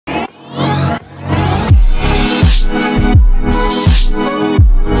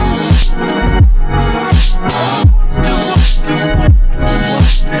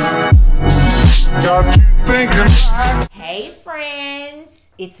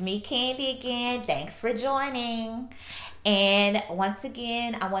it's me, Candy, again. Thanks for joining. And once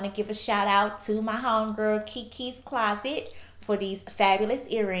again, I want to give a shout out to my homegirl, Kiki's Closet, for these fabulous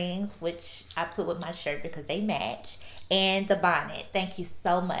earrings, which I put with my shirt because they match, and the bonnet. Thank you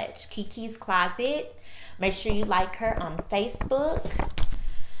so much, Kiki's Closet. Make sure you like her on Facebook.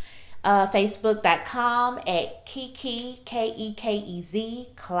 Facebook.com at Kiki,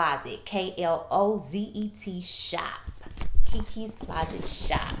 Kekez, Closet, Klozet shop. Kiki's Closet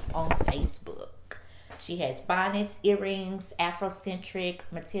shop on Facebook. She has bonnets, earrings, Afrocentric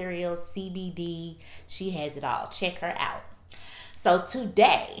materials, CBD. She has it all. Check her out. So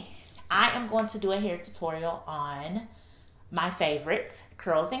today, I am going to do a hair tutorial on my favorite,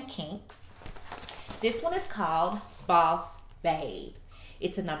 curls and kinks. This one is called Boss Babe.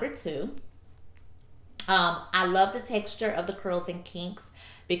 It's a number 2. I love the texture of the curls and kinks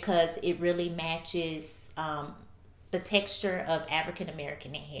because it really matches the texture of African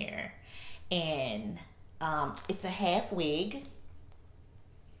American hair. And it's a half wig.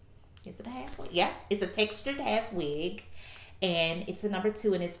 Is it a half wig? Yeah, it's a textured half wig. And it's a number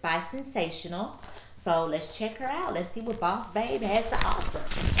 2, and it's by Sensationnel. So let's check her out. Let's see what Boss Babe has to offer.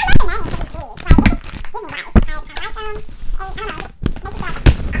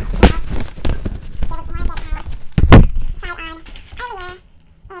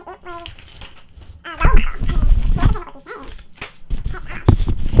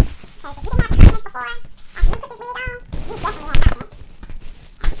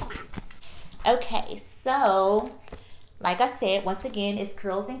 Okay, so like I said, once again, it's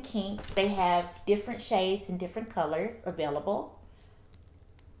curls and kinks. They have different shades and different colors available.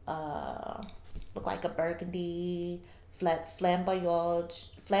 Look like a burgundy, flamboyage,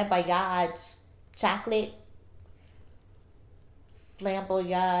 chocolate,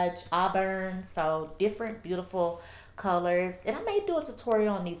 flamboyage, auburn. So different beautiful colors. And I may do a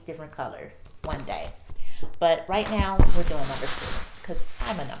tutorial on these different colors one day. But right now, we're doing number 2 because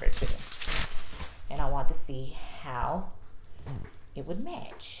I'm a number 2. And I want to see how it would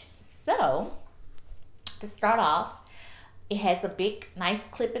match. So, to start off, it has a big, nice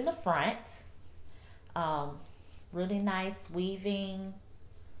clip in the front. Really nice weaving.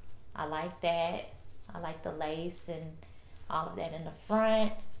 I like that. I like the lace and all of that in the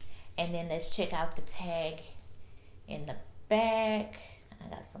front. And then let's check out the tag in the back. I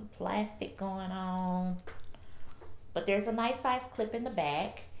got some plastic going on. But there's a nice size clip in the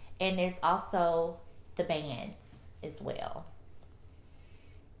back. And there's also the bands as well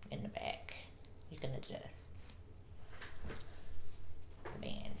in the back. You can adjust the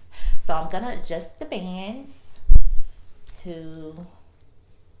bands. So I'm going to adjust the bands to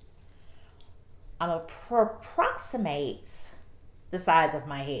approximate the size of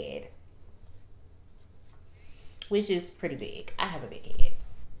my head, which is pretty big. I have a big head.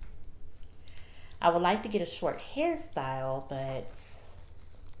 I would like to get a short hairstyle, but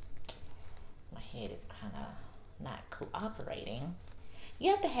my head is kind of not cooperating.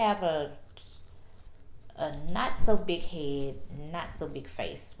 You have to have a not so big head, not so big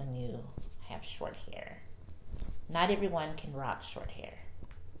face when you have short hair. Not everyone can rock short hair.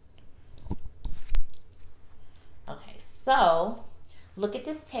 Okay, so look at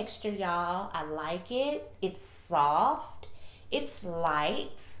this texture, y'all. I like it. It's soft. It's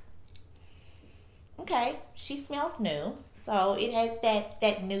light. Okay, she smells new. So it has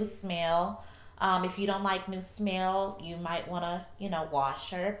that new smell. If you don't like new smell, you might want to, wash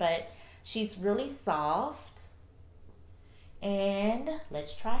her. But she's really soft. And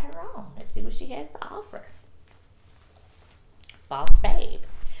let's try her on. Let's see what she has to offer. Boss Babe.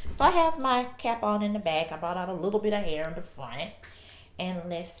 So I have my cap on in the back. I brought out a little bit of hair in the front. And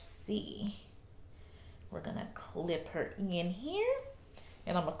let's see. We're going to clip her in here.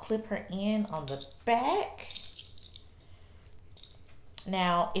 And I'm going to clip her in on the back.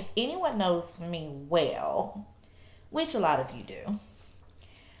 Now, if anyone knows me well, which a lot of you do,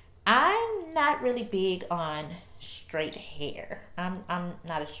 I'm not really big on straight hair. I'm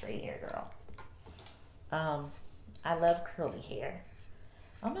not a straight hair girl. I love curly hair.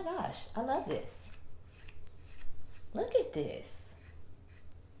 Oh my gosh, I love this. Look at this.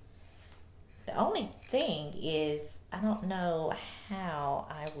 The only thing is, I don't know how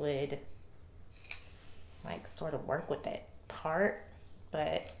I would sort of work with that part,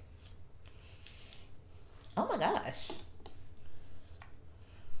 but oh my gosh.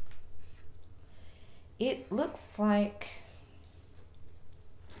 It looks like,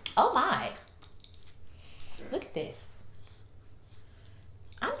 oh my, look at this.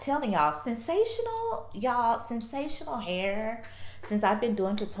 I'm telling y'all, sensational hair, since I've been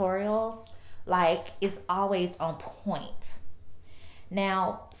doing tutorials, it's always on point.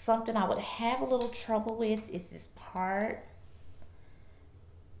 Now, something I would have a little trouble with is this part.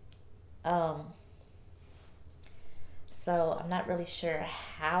 So I'm not really sure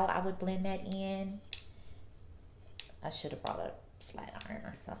how I would blend that in. I should have brought a flat iron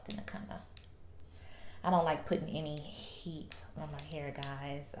or something to kind of, I don't like putting any heat on my hair,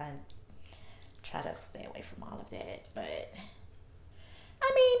 guys. I try to stay away from all of that. But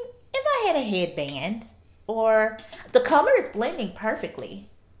I mean, if I had a headband, or the color is blending perfectly,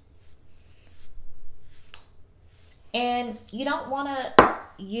 and you don't want to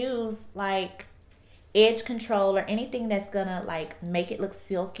use like edge control or anything that's gonna like make it look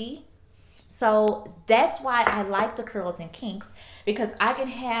silky. So that's why I like the curls and kinks, because I can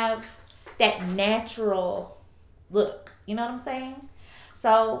have that natural look. You know what I'm saying?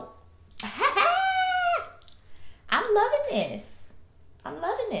 So I'm loving this. I'm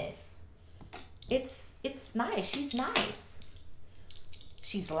loving this. It's nice. She's nice.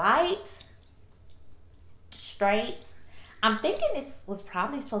 She's light, straight. I'm thinking this was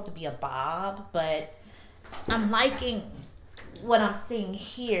probably supposed to be a bob, but I'm liking what I'm seeing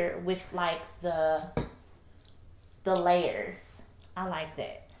here with like the layers. I like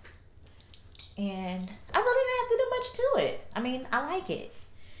that. And I really didn't have to do much to it. I mean, I like it.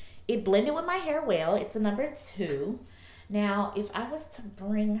 It blended with my hair well. It's a number 2. Now, if I was to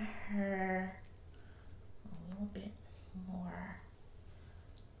bring her a little bit more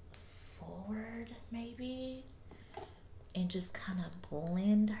forward, maybe, and just kind of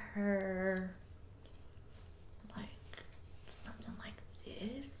blend her like something like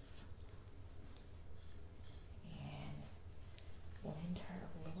this, and blend her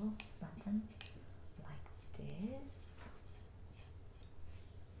a little something like this.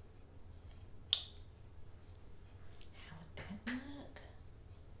 How would that look?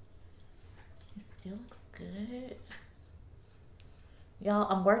 It still looks good.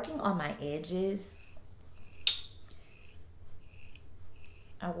 Y'all, I'm working on my edges.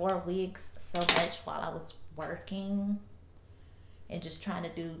 I wore wigs so much while I was working and just trying to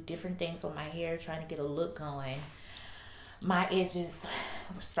do different things with my hair, trying to get a look going. My edges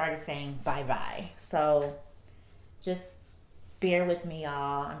started saying bye-bye. So just bear with me,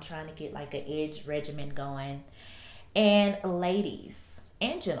 y'all. I'm trying to get like an edge regimen going. And ladies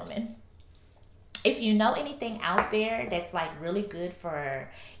and gentlemen, if you know anything out there that's like really good for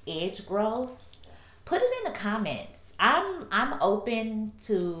edge growth, put it in the comments. I'm open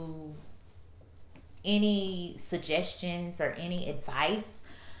to any suggestions or any advice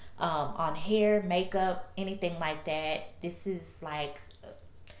on hair, makeup, anything like that. This is like,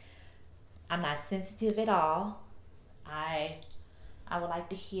 I'm not sensitive at all. I would like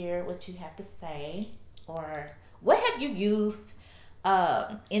to hear what you have to say, or what have you used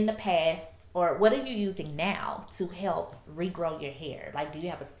in the past, or what are you using now to help regrow your hair? Like, do you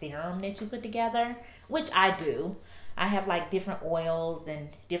have a serum that you put together? Which I do. I have like different oils and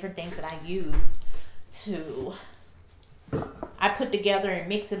different things that I use to, I put together and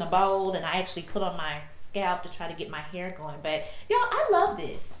mix in a bowl, and I actually put on my scalp to try to get my hair going. But y'all, I love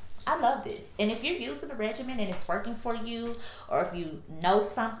this. I love this. And if you're using a regimen and it's working for you, or if you know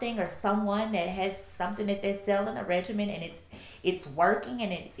something or someone that has something that they're selling, a regimen, and it's working,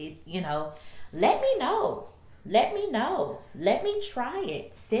 and it you know, let me know. Let me know. Let me try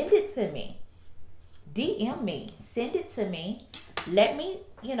it. Send it to me. DM me. Send it to me. Let me,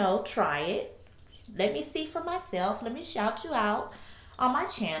 you know, try it. Let me see for myself. Let me shout you out on my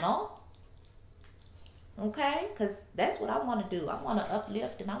channel. Okay? Because that's what I want to do. I want to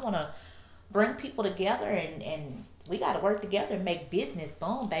uplift, and I want to bring people together, and we got to work together and make business.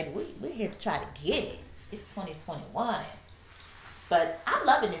 Boom, baby. We're here to try to get it. It's 2021. But I'm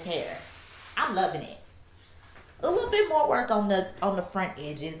loving this hair. I'm loving it. A little bit more work on the front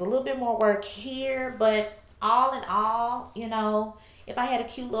edges, a little bit more work here, but all in all, you know, if I had a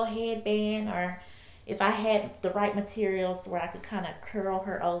cute little headband, or if I had the right materials where I could kind of curl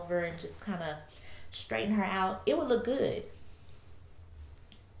her over and just kind of straighten her out, it would look good.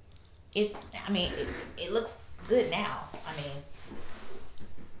 It looks good now. I mean,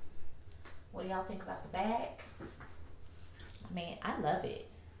 what do y'all think about the back? I mean, I love it.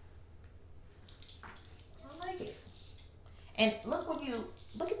 I like it. And look, when you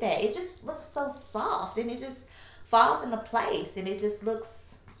look at that, it just looks so soft, and it just falls into place, and it just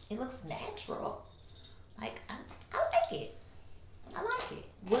looks, it looks natural. Like, I like it. I like it.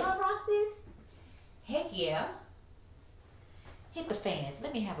 Would I rock this? Heck yeah. Hit the fans.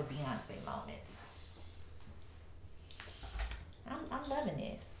 Let me have a Beyonce moment. I'm loving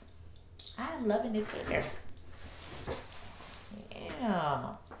this. I'm loving this hair.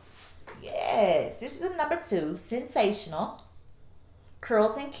 Yeah. Yes. This is a number 2, Sensational.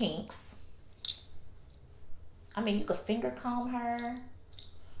 Curls and Kinks. I mean, you could finger comb her.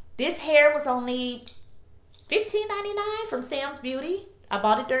 This hair was only $15.99 from Sam's Beauty. I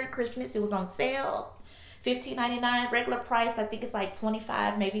bought it during Christmas. It was on sale. $15.99. Regular price, I think it's like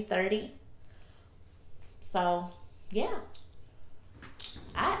 $25, maybe $30. So, yeah.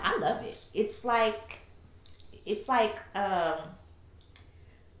 I love it. It's like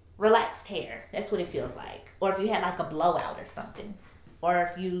relaxed hair. That's what it feels like. Or if you had like a blowout or something. Or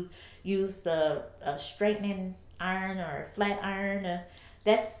if you use the straightening iron or flat iron.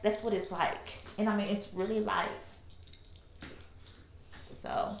 That's what it's like. And I mean, it's really light.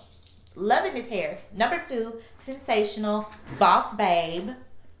 So, loving this hair. Number 2, Sensational Boss Babe.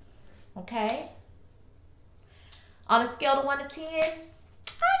 Okay. On a scale of 1 to 10,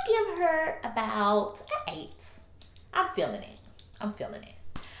 I give her about an 8. I'm feeling it. I'm feeling it.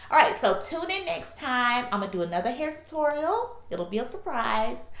 All right, so tune in next time. I'm going to do another hair tutorial. It'll be a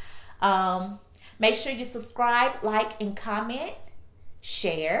surprise. Make sure you subscribe, like, and comment.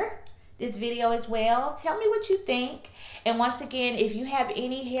 Share this video as well. Tell me what you think. And once again, if you have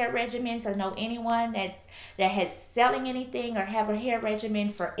any hair regimens or know anyone that has selling anything or have a hair regimen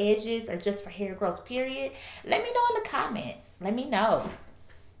for edges or just for hair growth period, let me know in the comments. Let me know.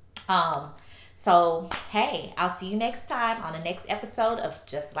 So hey, I'll see you next time on the next episode of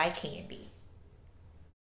Just Like Candy.